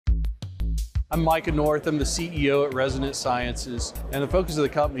I'm Micah North. I'm the CEO at Resonant Sciences, and the focus of the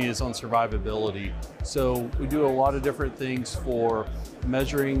company is on survivability. So we do a lot of different things for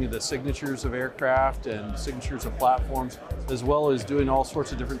measuring the signatures of aircraft and signatures of platforms, as well as doing all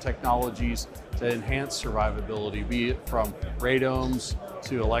sorts of different technologies to enhance survivability, be it from radomes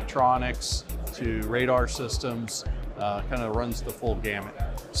to electronics to radar systems. Kind of runs the full gamut.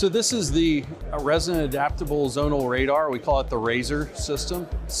 So this is the Resonant Adaptable Zonal Radar. We call it the RAZR system.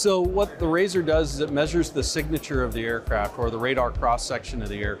 So what the RAZR does is it measures the signature of the aircraft, or the radar cross-section of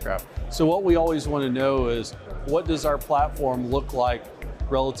the aircraft. So what we always want to know is, what does our platform look like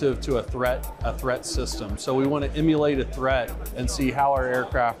relative to a threat system? So we want to emulate a threat and see how our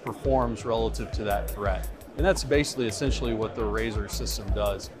aircraft performs relative to that threat. And that's basically essentially what the RAZR system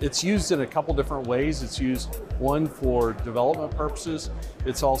does. It's used in a couple different ways. It's used, one, for development purposes.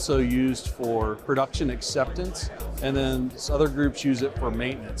 It's also used for production acceptance. And then other groups use it for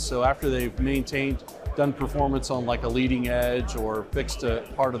maintenance. So after they've done performance on like a leading edge or fixed a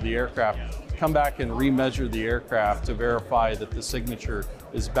part of the aircraft, come back and remeasure the aircraft to verify that the signature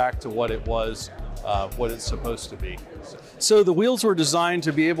is back to what it was, what it's supposed to be. So the wheels were designed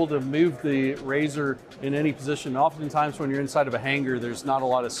to be able to move the RAZR in any position. Oftentimes when you're inside of a hangar, there's not a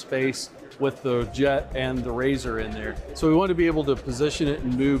lot of space with the jet and the RAZR in there. So we want to be able to position it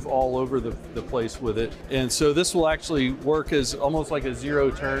and move all over the place with it. And so this will actually work as almost like a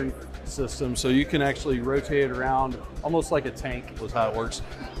zero turn system. So you can actually rotate it around almost like a tank was how it works.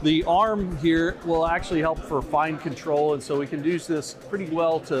 The arm here will actually help for fine control, and so we can use this pretty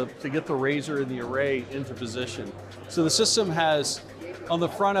well to get the RAZR and the array into position. So the system has, on the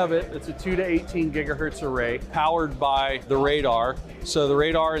front of it, it's a 2 to 18 gigahertz array powered by the radar. So the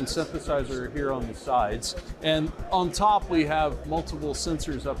radar and synthesizer are here on the sides. And on top, we have multiple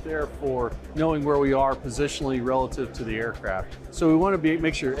sensors up there for knowing where we are positionally relative to the aircraft. So we want to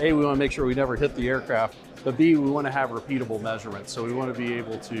make sure, A, we want to make sure we never hit the aircraft, but B, we want to have repeatable measurements. So we want to be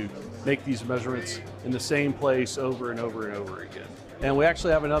able to make these measurements in the same place over and over and over again. And we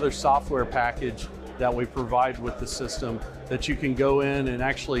actually have another software package that we provide with the system that you can go in and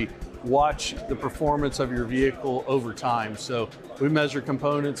actually watch the performance of your vehicle over time. So we measure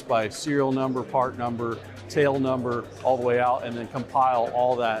components by serial number, part number, tail number, all the way out, and then compile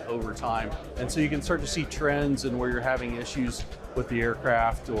all that over time. And so you can start to see trends and where you're having issues with the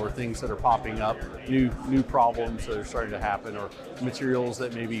aircraft, or things that are popping up, new problems that are starting to happen, or materials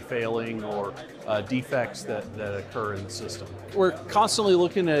that may be failing, or defects that occur in the system. We're constantly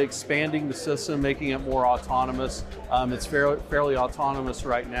looking at expanding the system, making it more autonomous. It's fairly autonomous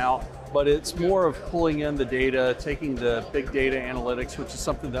right now, but it's more of pulling in the data, taking the big data analytics, which is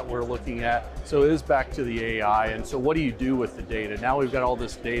something that we're looking at. So it is back to the AI. And so what do you do with the data? Now we've got all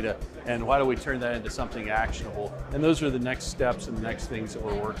this data, and why do we turn that into something actionable? And those are the next steps and the next things that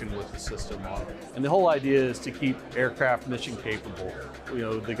we're working with the system on. And the whole idea is to keep aircraft mission capable. You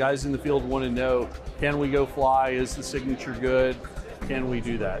know, the guys in the field want to know, can we go fly? Is the signature good? Can we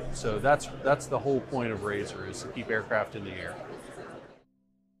do that? So that's the whole point of RAZR, is to keep aircraft in the air.